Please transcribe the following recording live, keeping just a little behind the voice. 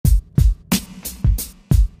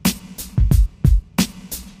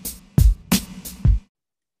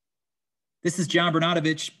This is John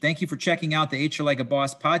Bernadovich. Thank you for checking out the HR Like a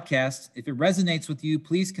Boss podcast. If it resonates with you,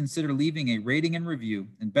 please consider leaving a rating and review,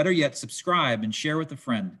 and better yet, subscribe and share with a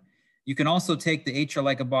friend. You can also take the HR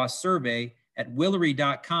Like a Boss survey at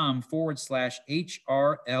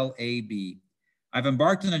Willery.com/HRLAB. I've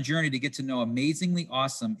embarked on a journey to get to know amazingly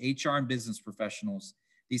awesome HR and business professionals.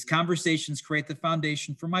 These conversations create the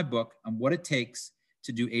foundation for my book on what it takes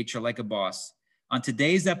to do HR like a boss. On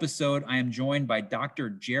today's episode, I am joined by Dr.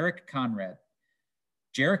 Jarek Conrad.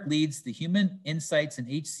 Jarek leads the Human Insights and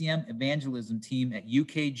HCM Evangelism team at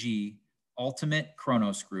UKG, Ultimate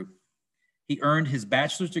Kronos Group. He earned his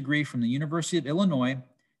bachelor's degree from the University of Illinois,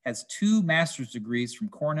 has 2 master's degrees from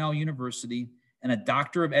Cornell University, and a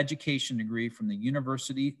Doctor of Education degree from the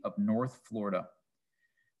University of North Florida.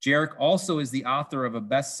 Jarek also is the author of a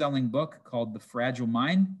best-selling book called The Fragile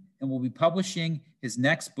Mind, and will be publishing his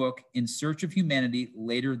next book, In Search of Humanity,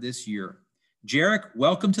 later this year. Jarek,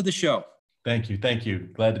 welcome to the show. Thank you. Thank you.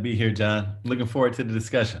 Glad to be here, John. Looking forward to the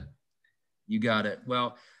discussion. You got it.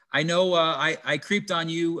 Well, I know I creeped on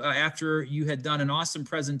you after you had done an awesome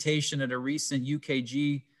presentation at a recent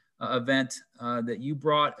UKG event that you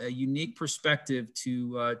brought a unique perspective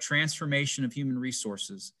to transformation of human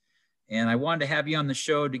resources. And I wanted to have you on the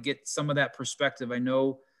show to get some of that perspective. I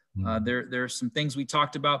know there are some things we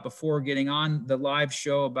talked about before getting on the live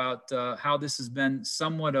show about how this has been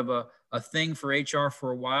somewhat of a thing for HR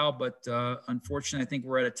for a while, but unfortunately, I think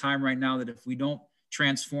we're at a time right now that if we don't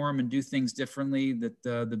transform and do things differently, that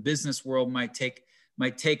the business world might take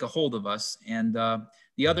a hold of us. And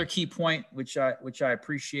the other key point, which I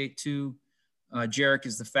appreciate too, Jarek,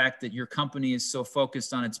 is the fact that your company is so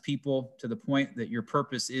focused on its people to the point that your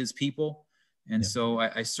purpose is people. And so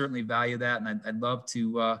I certainly value that. And I'd love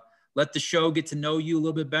to let the show get to know you a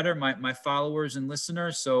little bit better, my followers and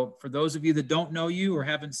listeners. So for those of you that don't know you or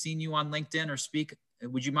haven't seen you on LinkedIn or speak,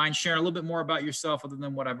 would you mind sharing a little bit more about yourself other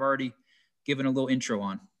than what I've already given a little intro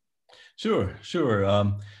on? Sure.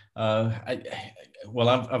 I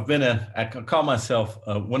call myself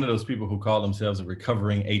one of those people who call themselves a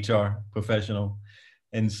recovering HR professional.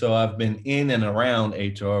 And so I've been in and around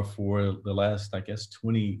HR for the last,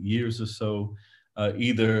 20 years or so,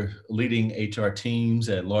 either leading HR teams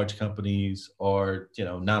at large companies or,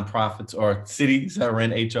 nonprofits or cities. I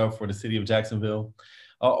ran HR for the city of Jacksonville,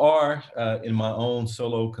 or in my own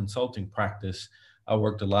solo consulting practice. I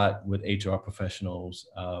worked a lot with HR professionals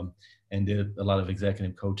and did a lot of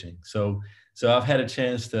executive coaching. So I've had a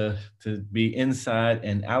chance to be inside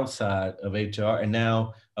and outside of HR, and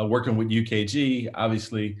now working with UKG.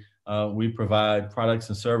 Obviously, we provide products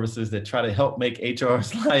and services that try to help make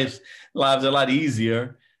HR's lives a lot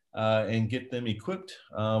easier and get them equipped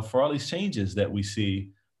for all these changes that we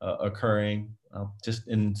see occurring just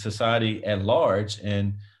in society at large,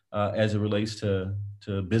 and as it relates to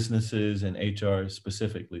businesses and HR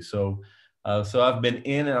specifically. So I've been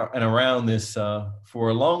in and around this for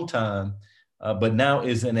a long time, but now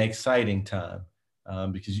is an exciting time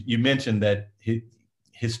because you mentioned that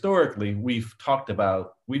historically we've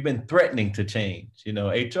been threatening to change.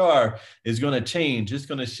 HR is going to change. It's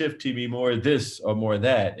going to shift to be more this or more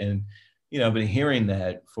that. And, I've been hearing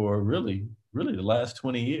that for really the last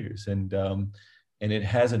 20 years. And it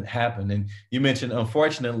hasn't happened. And you mentioned,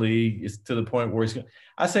 unfortunately, it's to the point where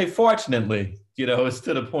I say fortunately, it's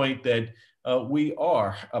to the point that we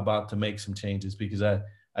are about to make some changes, because I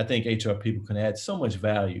think HR people can add so much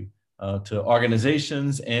value to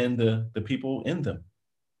organizations and the people in them.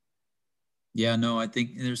 Yeah, no, I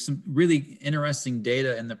think there's some really interesting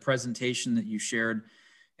data in the presentation that you shared.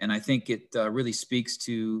 And I think it really speaks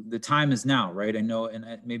to the time is now, right? I know, and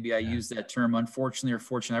maybe I use that term, unfortunately or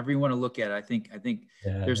fortunately, however you want to look at it. I think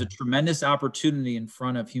there's a tremendous opportunity in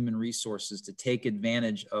front of human resources to take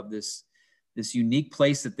advantage of this unique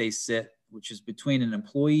place that they sit, which is between an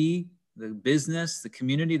employee, the business, the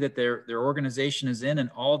community that their organization is in,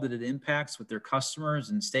 and all that it impacts with their customers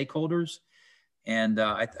and stakeholders. And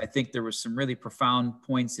I think there was some really profound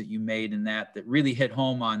points that you made in that really hit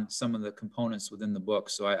home on some of the components within the book.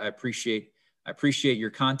 So I appreciate your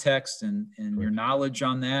context and your knowledge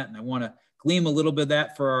on that. And I want to glean a little bit of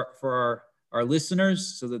that for our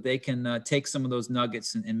listeners so that they can take some of those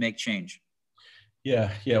nuggets and make change.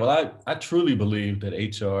 Yeah. Well, I truly believe that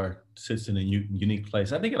HR sits in a unique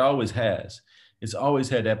place. I think it always has. It's always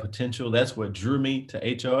had that potential. That's what drew me to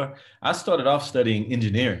HR. I started off studying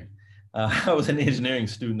engineering. I was an engineering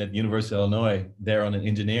student at the University of Illinois there on an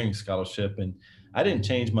engineering scholarship, and I didn't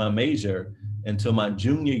change my major until my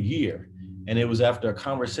junior year. And it was after a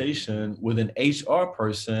conversation with an HR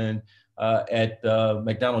person at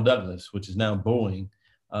McDonnell Douglas, which is now Boeing,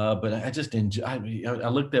 But I just enjoy, I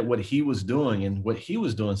looked at what he was doing, and what he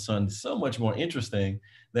was doing, son, so much more interesting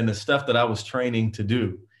than the stuff that I was training to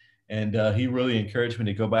do. And he really encouraged me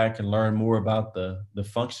to go back and learn more about the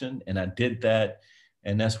function. And I did that.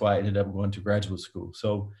 And that's why I ended up going to graduate school.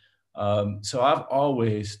 So I've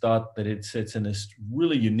always thought that it sits in this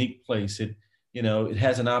really unique place. It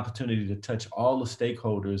has an opportunity to touch all the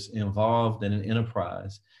stakeholders involved in an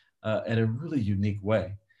enterprise in a really unique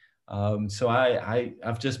way. So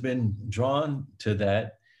I've just been drawn to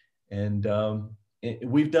that, and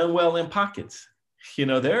we've done well in pockets.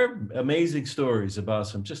 There are amazing stories about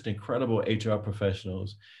some just incredible HR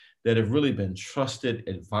professionals that have really been trusted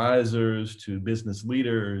advisors to business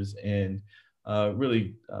leaders, and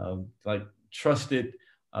really like trusted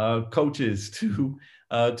coaches to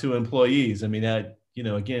employees. I mean,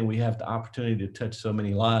 again, we have the opportunity to touch so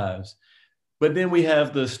many lives, but then we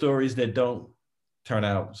have the stories that don't turn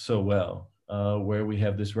out so well, where we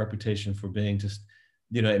have this reputation for being just,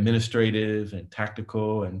 administrative and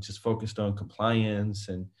tactical and just focused on compliance.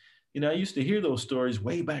 And, I used to hear those stories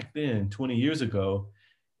way back then, 20 years ago.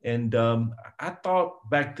 And I thought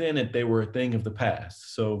back then that they were a thing of the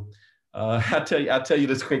past. So I'll tell you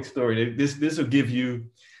this quick story. This will give you,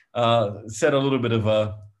 set a little bit of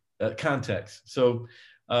a context. So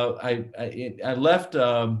I left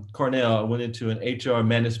Cornell. I went into an HR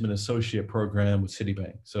management associate program with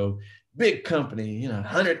Citibank. So big company,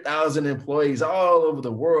 100,000 employees all over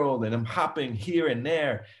the world, and I'm hopping here and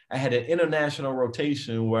there. I had an international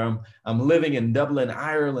rotation where I'm living in Dublin,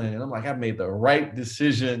 Ireland, and I'm like, I made the right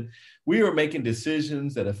decision. We were making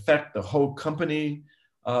decisions that affect the whole company.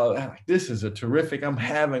 This is I'm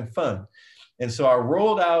having fun. And so I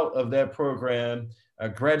rolled out of that program. I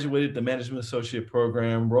graduated the management associate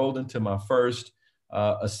program, rolled into my first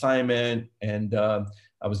assignment, and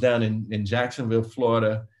I was down in Jacksonville,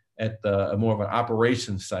 Florida, at more of an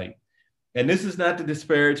operations site. And this is not to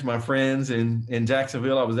disparage my friends in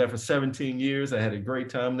Jacksonville. I was there for 17 years. I had a great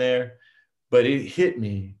time there, but it hit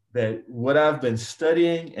me that what I've been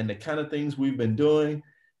studying and the kind of things we've been doing,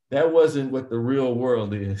 that wasn't what the real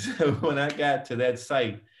world is. When I got to that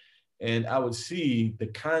site, and I would see the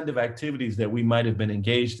kind of activities that we might have been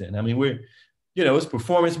engaged in. I mean, it's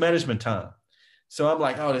performance management time. So I'm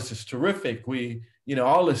like, oh, this is terrific.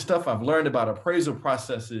 All this stuff I've learned about appraisal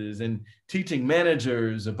processes and teaching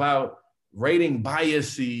managers about rating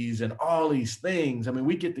biases and all these things. I mean,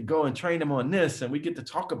 we get to go and train them on this, and we get to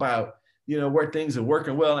talk about, where things are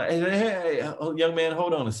working well. And hey, young man,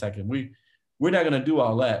 hold on a second. We're not going to do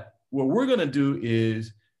all that. What we're going to do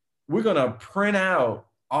is we're going to print out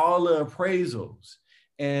all the appraisals,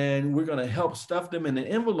 and we're going to help stuff them in the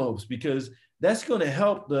envelopes, because that's going to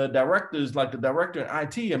help the directors, like the director in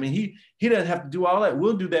IT. I mean, he doesn't have to do all that.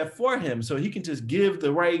 We'll do that for him, so he can just give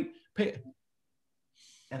the right pay.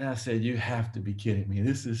 And I said, you have to be kidding me.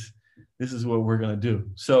 This is what we're going to do.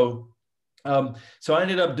 So I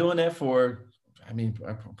ended up doing that for,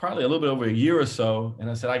 probably a little bit over a year or so. And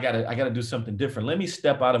I said, I got to do something different. Let me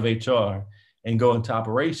step out of HR and go into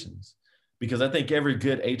operations, because I think every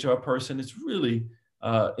good HR person, is really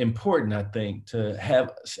important, I think, to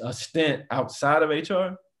have a stint outside of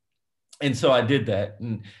HR. And so I did that.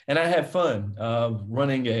 And I had fun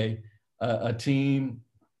running a team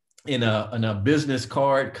in a business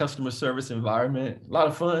card customer service environment. A lot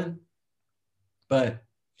of fun. But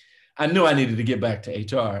I knew I needed to get back to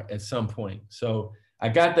HR at some point. So I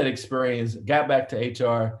got that experience, got back to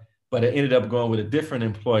HR, but I ended up going with a different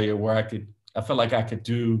employer where I felt like I could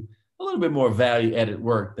do a little bit more value-added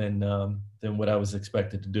work than what I was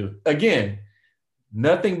expected to do. Again,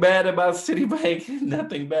 nothing bad about Citibank,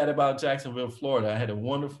 nothing bad about Jacksonville, Florida. I had a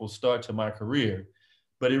wonderful start to my career,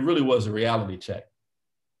 but it really was a reality check.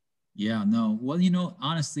 Yeah, no. Well,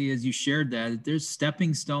 honestly, as you shared that, there's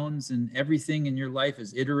stepping stones, and everything in your life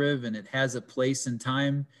is iterative, and it has a place and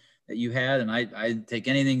time that you had. And I take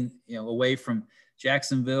anything away from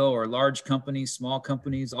Jacksonville or large companies, small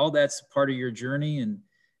companies, all that's part of your journey.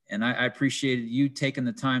 And I appreciated you taking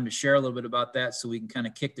the time to share a little bit about that, so we can kind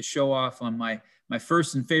of kick the show off on my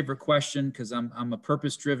first and favorite question, because I'm a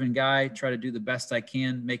purpose-driven guy, try to do the best I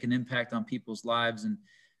can, make an impact on people's lives, and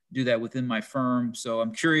do that within my firm. So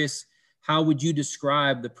I'm curious, how would you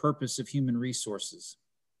describe the purpose of human resources?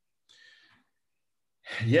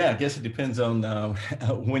 Yeah, I guess it depends on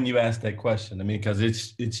when you ask that question. I mean, because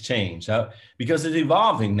it's changed, because it's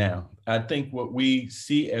evolving now. I think what we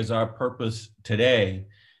see as our purpose today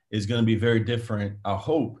is going to be very different, I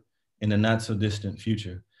hope, in the not so distant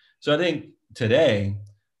future. So I think today,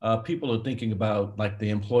 people are thinking about like the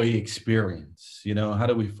employee experience. How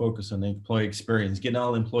do we focus on the employee experience, getting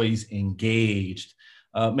all employees engaged,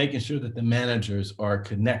 making sure that the managers are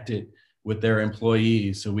connected with their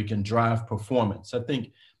employees so we can drive performance. I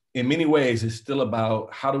think in many ways, it's still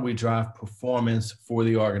about how do we drive performance for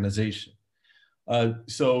the organization.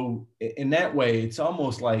 So in that way, it's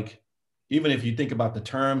almost like, even if you think about the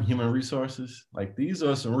term human resources, like these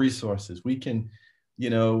are some resources we can,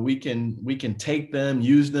 we can take them,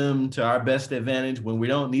 use them to our best advantage. When we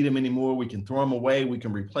don't need them anymore, we can throw them away, we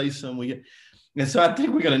can replace them. And so I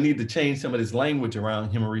think we're going to need to change some of this language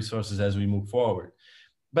around human resources as we move forward.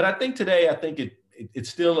 But I think today, it's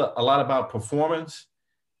still a lot about performance.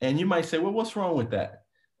 And you might say, well, what's wrong with that?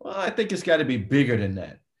 Well, I think it's got to be bigger than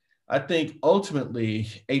that. I think ultimately,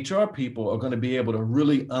 HR people are going to be able to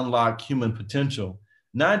really unlock human potential,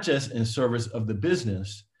 not just in service of the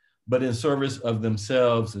business, but in service of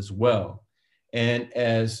themselves as well. And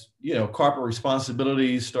as corporate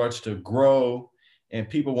responsibility starts to grow and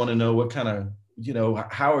people want to know what kind of,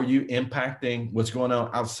 how are you impacting what's going on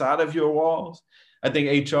outside of your walls? I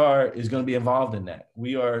think HR is going to be involved in that.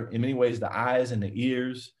 We are, in many ways, the eyes and the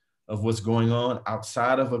ears of what's going on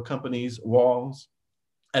outside of a company's walls.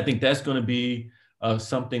 I think that's going to be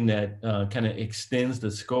something that kind of extends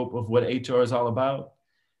the scope of what HR is all about,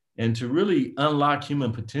 and to really unlock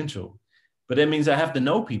human potential. But that means I have to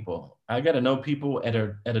know people. I got to know people at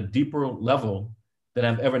a deeper level than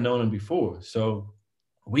I've ever known them before. So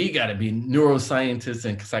we got to be neuroscientists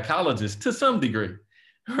and psychologists to some degree,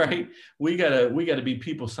 right? We got to be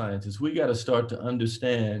people scientists. We got to start to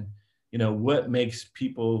understand, what makes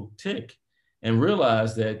people tick, and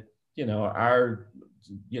realize that,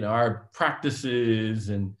 our practices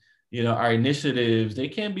and, our initiatives, they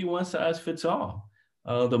can't be one size fits all.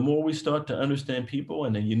 The more we start to understand people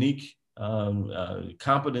and the unique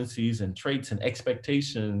competencies and traits and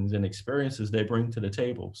expectations and experiences they bring to the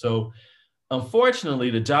table. So unfortunately,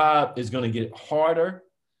 the job is going to get harder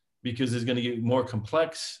because it's going to get more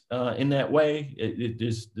complex in that way.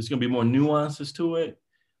 There's going to be more nuances to it,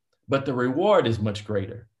 but the reward is much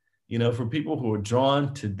greater. For people who are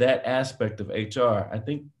drawn to that aspect of HR, I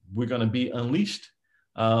think we're going to be unleashed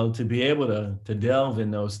to be able to delve in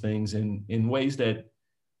those things in ways that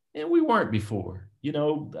we weren't before.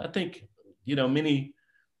 I think, many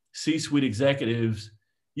C-suite executives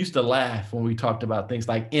used to laugh when we talked about things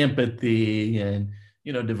like empathy and,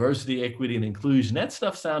 diversity, equity, and inclusion. That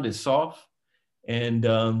stuff sounded soft, and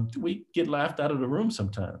we get laughed out of the room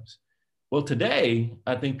sometimes. Well, today,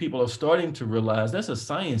 I think people are starting to realize there's a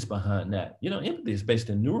science behind that. Empathy is based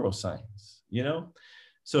in neuroscience,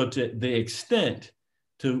 So to the extent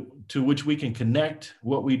to which we can connect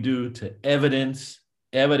what we do to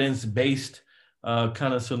evidence-based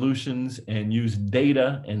kind of solutions and use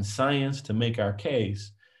data and science to make our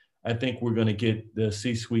case, I think we're going to get the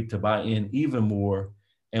C-suite to buy in even more,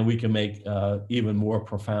 and we can make even more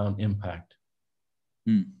profound impact.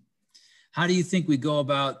 How do you think we go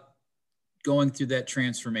about going through that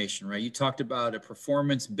transformation, right? You talked about a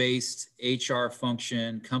performance-based HR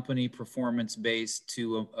function, company performance-based,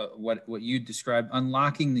 to what you described,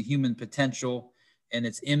 unlocking the human potential and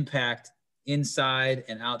its impact inside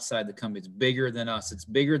and outside the company. It's bigger than us. It's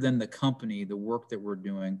bigger than the company, the work that we're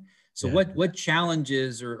doing. So what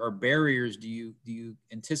challenges or barriers do you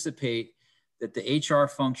anticipate that the HR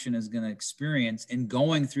function is going to experience in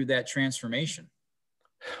going through that transformation?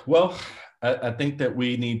 Well, I think that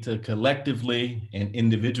we need to collectively and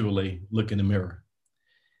individually look in the mirror.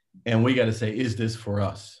 And we got to say, is this for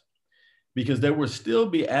us? Because there will still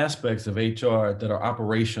be aspects of HR that are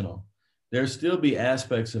operational. There'll still be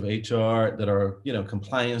aspects of HR that are,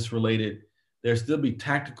 compliance related. There'll still be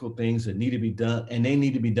tactical things that need to be done, and they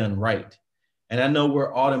need to be done right. And I know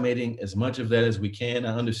we're automating as much of that as we can.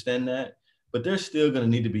 I understand that. But there's still going to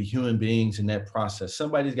need to be human beings in that process.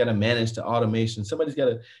 Somebody's got to manage the automation. Somebody's got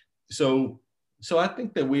to. So I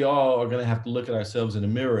think that we all are going to have to look at ourselves in the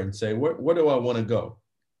mirror and say, where do I want to go?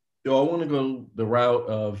 Do I want to go the route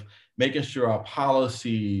of making sure our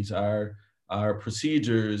policies, our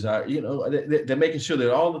procedures, they're making sure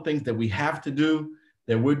that all the things that we have to do,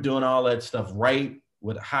 that we're doing all that stuff right,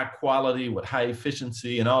 with high quality, with high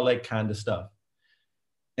efficiency, and all that kind of stuff.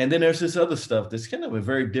 And then there's this other stuff that's kind of a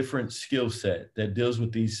very different skill set that deals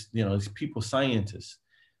with these people scientists.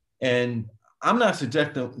 And I'm not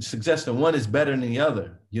suggesting one is better than the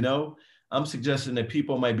other. I'm suggesting that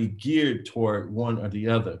people might be geared toward one or the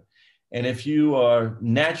other. And if you are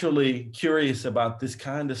naturally curious about this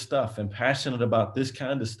kind of stuff and passionate about this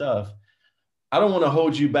kind of stuff, I don't want to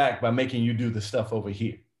hold you back by making you do the stuff over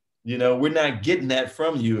here. We're not getting that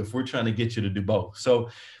from you if we're trying to get you to do both. So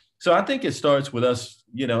I think it starts with us,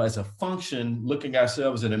 as a function, looking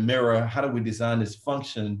ourselves in a mirror. How do we design this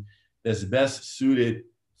function that's best suited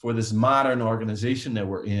for this modern organization that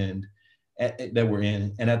we're in.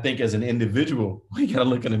 And I think as an individual, we got to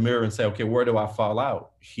look in the mirror and say, okay, where do I fall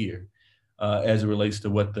out here as it relates to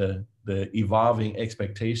what the evolving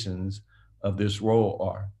expectations of this role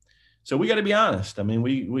are? So we got to be honest. I mean,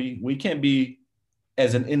 we can't be,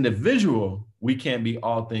 as an individual, we can't be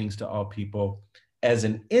all things to all people. As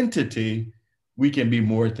an entity, we can be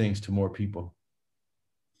more things to more people.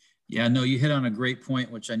 Yeah, no, you hit on a great point,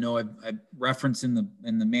 which I know I reference in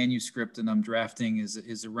the manuscript and I'm drafting,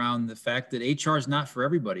 is around the fact that HR is not for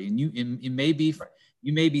everybody. And you may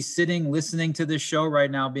be sitting, listening to this show right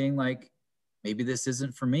now being like, maybe this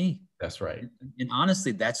isn't for me. That's right. And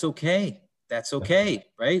honestly, that's okay. That's okay,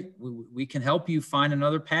 right? We can help you find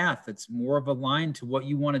another path that's more of a line to what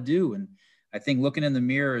you want to do. And I think looking in the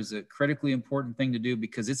mirror is a critically important thing to do,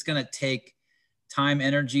 because it's going to take time,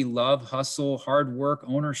 energy, love, hustle, hard work,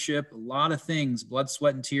 ownership, a lot of things, blood,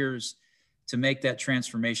 sweat, and tears to make that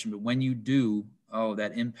transformation. But when you do, oh,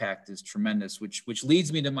 that impact is tremendous, which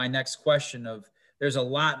leads me to my next question of, there's a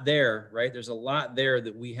lot there, right? There's a lot there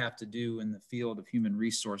that we have to do in the field of human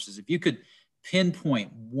resources. If you could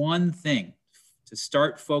pinpoint one thing to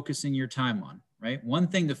start focusing your time on, right? One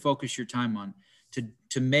thing to focus your time on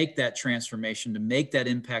to make that transformation, to make that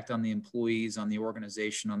impact on the employees, on the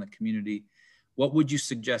organization, on the community, what would you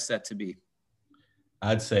suggest that to be?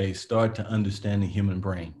 I'd say start to understand the human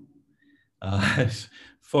brain.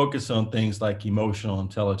 Focus on things like emotional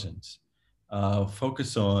intelligence.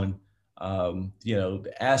 Focus on,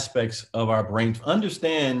 the aspects of our brain.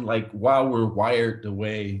 Understand like why we're wired the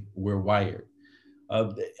way we're wired.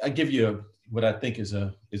 I give you what I think is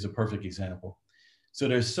a perfect example. So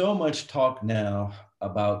there's so much talk now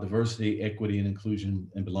about diversity, equity, and inclusion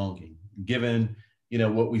and belonging. Given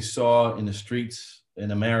what we saw in the streets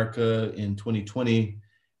in America in 2020,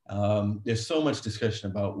 there's so much discussion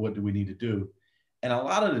about what do we need to do. And a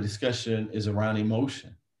lot of the discussion is around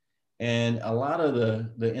emotion. And a lot of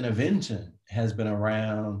the intervention has been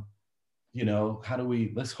around, how do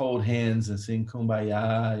let's hold hands and sing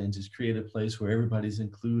Kumbaya and just create a place where everybody's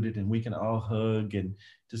included and we can all hug and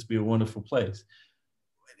just be a wonderful place.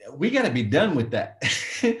 We got to be done with that.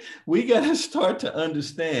 We got to start to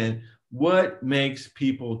understand what makes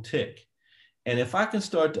people tick. And if I can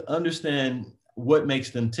start to understand what makes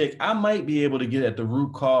them tick, I might be able to get at the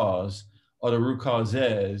root cause or the root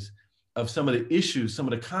causes of some of the issues, some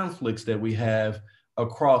of the conflicts that we have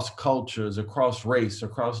across cultures, across race,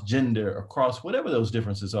 across gender, across whatever those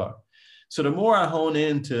differences are. So the more I hone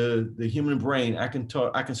into the human brain, I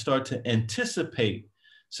can start to anticipate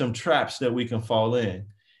some traps that we can fall in.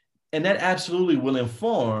 And that absolutely will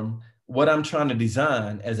inform what I'm trying to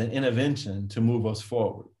design as an intervention to move us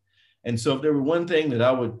forward. And so if there were one thing that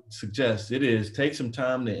I would suggest, it is take some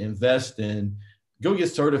time to invest in, go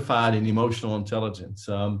get certified in emotional intelligence.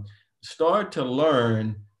 Start to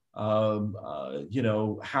learn,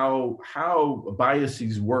 how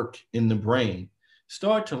biases work in the brain.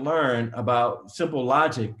 Start to learn about simple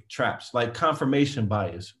logic traps like confirmation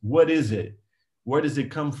bias. What is it? Where does it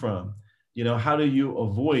come from? How do you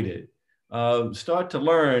avoid it? Start to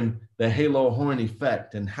learn the halo horn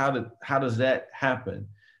effect and how does that happen?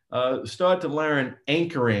 Start to learn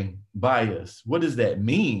anchoring bias. What does that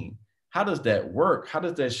mean? How does that work? How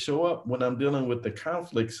does that show up when I'm dealing with the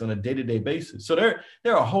conflicts on a day-to-day basis? So there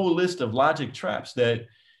are a whole list of logic traps that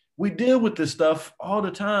we deal with this stuff all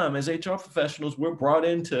the time. As HR professionals, we're brought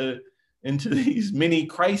into these mini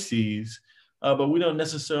crises, but we don't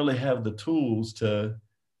necessarily have the tools to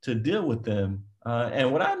deal with them.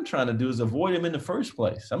 And what I'm trying to do is avoid them in the first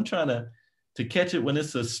place. I'm trying to catch it when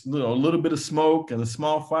it's a little bit of smoke and a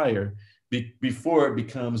small fire before it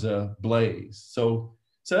becomes a blaze. So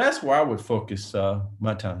that's where I would focus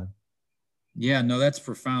my time. Yeah, no, that's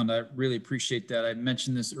profound. I really appreciate that. I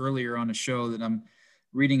mentioned this earlier on a show that I'm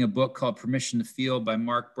reading a book called Permission to Feel by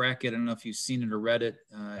Mark Brackett. I don't know if you've seen it or read it.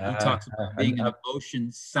 He talks about being an emotion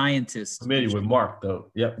scientist. Familiar with Mark,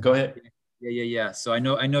 though. Yep, go ahead. Yeah. So I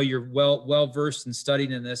know you're well versed and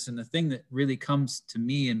studied in this. And the thing that really comes to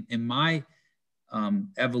me in my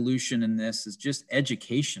evolution in this is just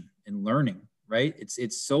education and learning, right?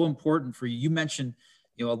 It's so important for you. You mentioned,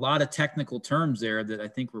 a lot of technical terms there that I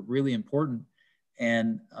think were really important.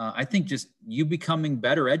 And I think just you becoming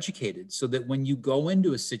better educated so that when you go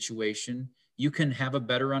into a situation, you can have a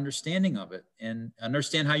better understanding of it and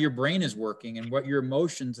understand how your brain is working and what your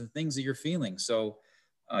emotions and things that you're feeling. So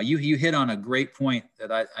you hit on a great point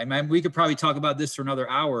that we could probably talk about this for another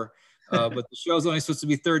hour, but the show's only supposed to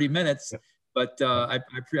be 30 minutes. But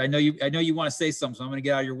I know you want to say something, so I'm going to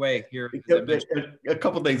get out of your way here. As I mentioned. A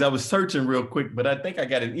couple of things. I was searching real quick, but I think I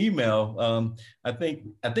got an email. I think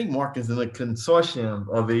Mark is in a consortium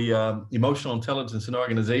of the emotional intelligence and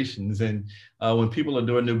organizations, and when people are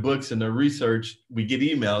doing new books and their research, we get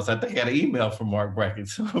emails. I think I got an email from Mark Brackett.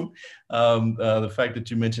 So the fact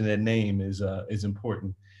that you mentioned that name is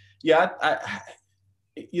important. Yeah,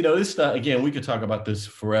 this again, we could talk about this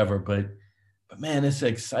forever, but man, it's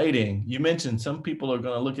exciting. You mentioned some people are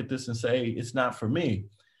going to look at this and say, it's not for me.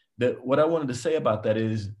 That what I wanted to say about that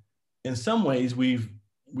is, in some ways, we've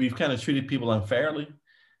kind of treated people unfairly.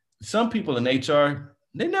 Some people in HR,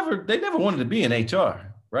 they never wanted to be in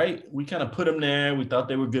HR, right? We kind of put them there. We thought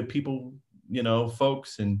they were good people,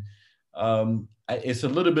 folks. And it's a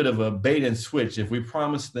little bit of a bait and switch. If we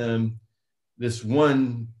promise them this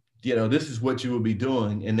one, this is what you will be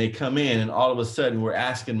doing, and they come in, and all of a sudden we're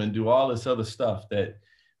asking them to do all this other stuff that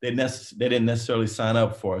they didn't necessarily sign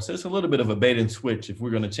up for. So it's a little bit of a bait and switch if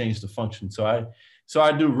we're going to change the function. So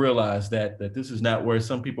I do realize that this is not where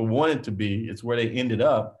some people wanted to be. It's where they ended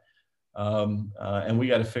up, and we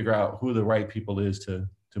got to figure out who the right people is to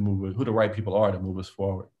move, who the right people are to move us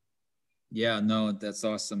forward. Yeah, no, that's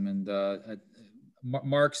awesome, and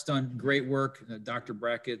Mark's done great work, Dr.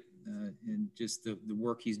 Brackett. And just the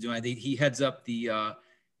work he's doing. I think he heads up the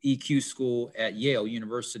EQ school at Yale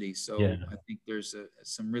University. So yeah. I think there's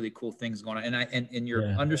some really cool things going on. And your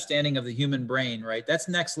understanding of the human brain, right? That's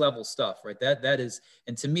next level stuff, right? That is,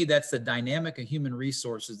 and to me, that's the dynamic of human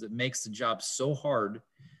resources that makes the job so hard,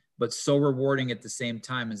 but so rewarding at the same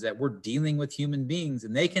time, is that we're dealing with human beings,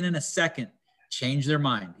 and they can in a second change their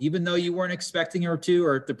mind, even though you weren't expecting her to,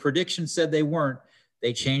 or the prediction said they weren't.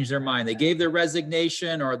 They changed their mind. They gave their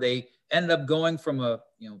resignation, or they ended up going from a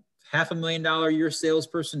 $500,000 a year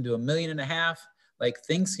salesperson to $1.5 million. Like,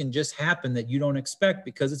 things can just happen that you don't expect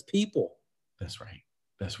because it's people. That's right.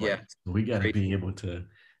 Yeah. We got to be able to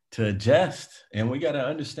adjust, and we got to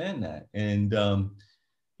understand that. And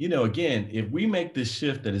again, if we make this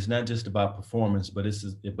shift that it's not just about performance, but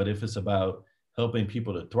if it's about helping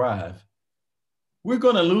people to thrive, we're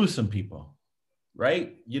going to lose some people.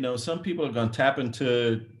 Right? Some people are going to tap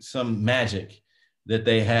into some magic that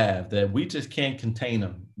they have that we just can't contain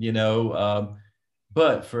them,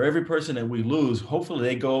 but for every person that we lose, hopefully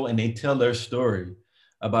they go and they tell their story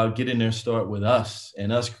about getting their start with us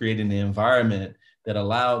and us creating the environment that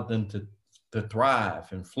allowed them to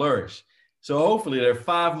thrive and flourish. So hopefully there are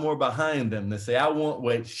 5 more behind them that say, I want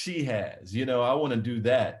what she has, I want to do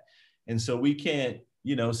that. And so we can't,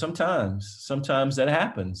 sometimes that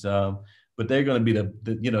happens. But they're going to be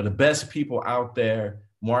the best people out there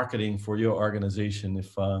marketing for your organization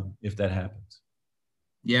if that happens.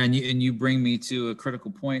 Yeah, and you bring me to a critical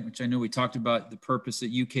point, which I know we talked about, the purpose at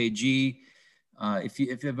UKG. If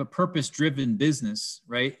you have a purpose-driven business,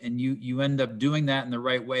 right, and you end up doing that in the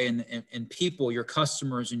right way, and people, your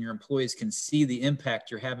customers and your employees, can see the impact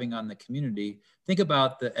you're having on the community. Think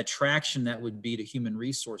about the attraction that would be to human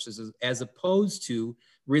resources, as opposed to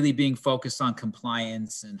really being focused on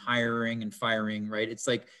compliance and hiring and firing, right? It's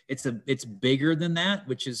like, it's bigger than that,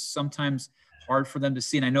 which is sometimes hard for them to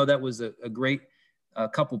see. And I know that was a great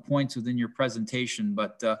couple points within your presentation,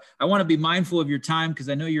 but I want to be mindful of your time, because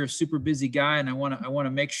I know you're a super busy guy, and I want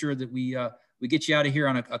to make sure that we get you out of here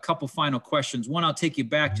on a couple final questions. One, I'll take you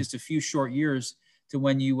back just a few short years to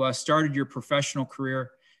when you started your professional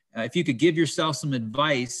career. If you could give yourself some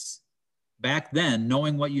advice back then,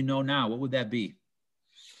 knowing what you know now, what would that be?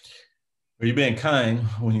 Well, you're being kind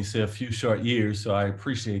when you say a few short years, so I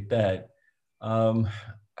appreciate that.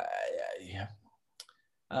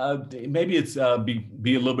 Maybe it's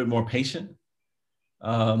be a little bit more patient,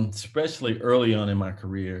 especially early on in my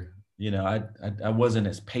career. I wasn't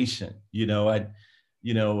as patient. Again,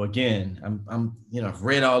 I've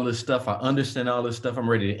read all this stuff. I understand all this stuff. I'm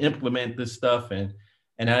ready to implement this stuff, and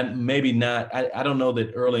I maybe not. I don't know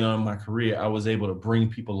that early on in my career I was able to bring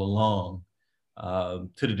people along to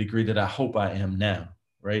the degree that I hope I am now.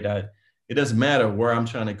 Right? It doesn't matter where I'm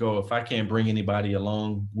trying to go. If I can't bring anybody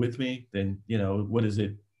along with me, then, what is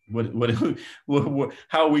it?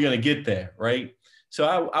 How are we going to get there? Right. So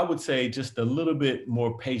I would say just a little bit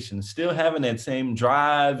more patience, still having that same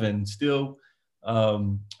drive, and still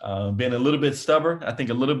being a little bit stubborn. I think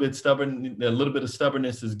a little bit of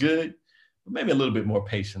stubbornness is good, but maybe a little bit more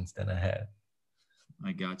patience than I had.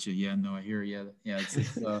 I got you. Yeah, no, I hear you. Yeah.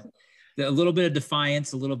 It's a little bit of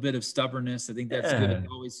defiance, a little bit of stubbornness. I think that's good.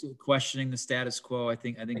 Always questioning the status quo. I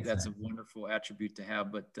think exactly. That's a wonderful attribute to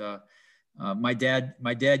have. But my dad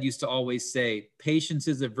used to always say, patience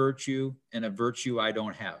is a virtue, and a virtue I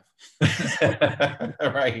don't have.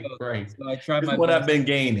 Right. So I try my what best. I've been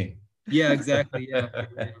gaining. Yeah, exactly. Yeah.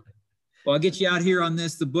 Well, I'll get you out here on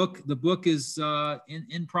this. The book is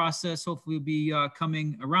in process. Hopefully, it'll be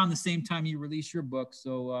coming around the same time you release your book.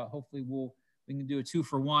 So hopefully, we can do a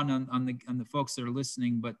 2-for-1 on the folks that are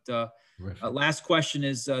listening. But last question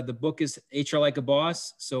is: the book is HR Like a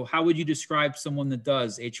Boss. So, how would you describe someone that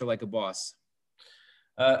does HR Like a Boss?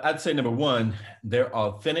 I'd say number one, they're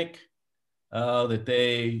authentic. That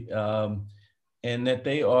they and that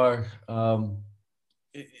they are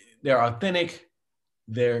they're authentic.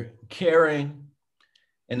 They're caring,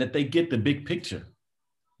 and that they get the big picture.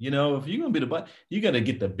 You know, if you're going to be the boss, you got to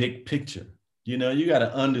get the big picture. You know, you got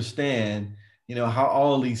to understand, you know, how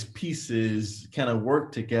all these pieces kind of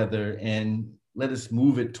work together and let us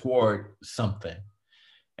move it toward something.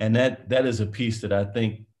 And that is a piece that I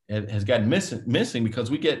think has gotten missing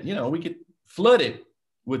because we get flooded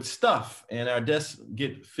with stuff and our desks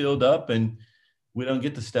get filled up and we don't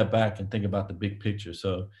get to step back and think about the big picture.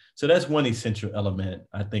 So that's one essential element,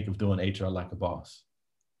 I think, of doing HR Like a Boss.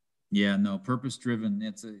 Yeah, no, purpose-driven.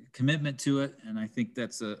 It's a commitment to it. And I think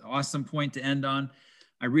that's an awesome point to end on.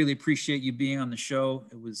 I really appreciate you being on the show.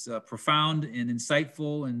 It was profound and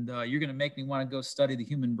insightful. And you're going to make me want to go study the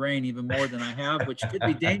human brain even more than I have, which could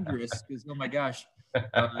be dangerous because, oh my gosh,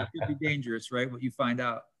 it could be dangerous, right? What you find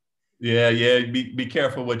out. Yeah. Be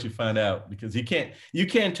careful what you find out because you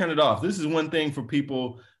can't turn it off. This is one thing for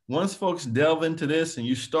people. Once folks delve into this and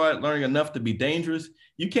you start learning enough to be dangerous,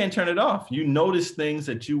 you can't turn it off. You notice things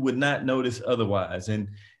that you would not notice otherwise. And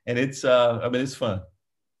it's, it's fun.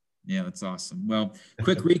 Yeah, that's awesome. Well,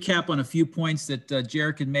 quick recap on a few points that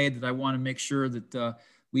Jarek had made that I want to make sure that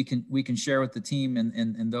we can share with the team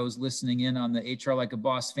and those listening in on the HR Like a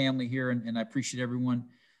Boss family here. And I appreciate everyone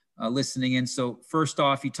listening in. So first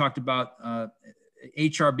off, you talked about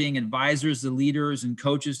HR being advisors to leaders and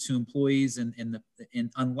coaches to employees and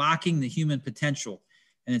in unlocking the human potential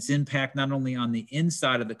and its impact not only on the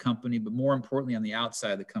inside of the company, but more importantly on the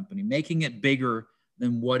outside of the company, making it bigger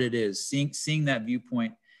than what it is, seeing that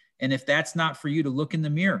viewpoint. And if that's not for you, to look in the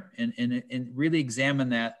mirror and really examine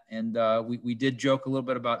that. And we did joke a little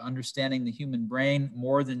bit about understanding the human brain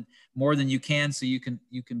more than you can, so you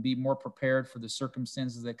can be more prepared for the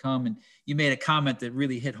circumstances that come. And you made a comment that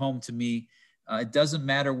really hit home to me. It doesn't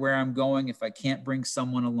matter where I'm going if I can't bring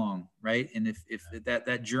someone along, right? And if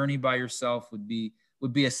that journey by yourself would be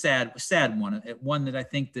a sad one that I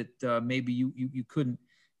think that maybe you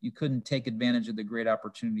couldn't take advantage of the great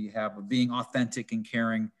opportunity you have of being authentic and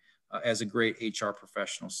caring as a great HR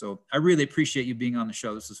professional. So I really appreciate you being on the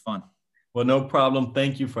show. This was fun. Well, no problem.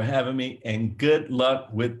 Thank you for having me and good luck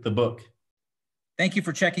with the book. Thank you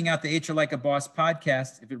for checking out the HR Like a Boss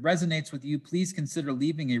podcast. If it resonates with you, please consider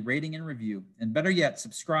leaving a rating and review. And better yet,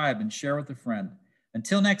 subscribe and share with a friend.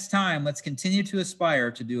 Until next time, let's continue to aspire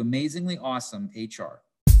to do amazingly awesome HR.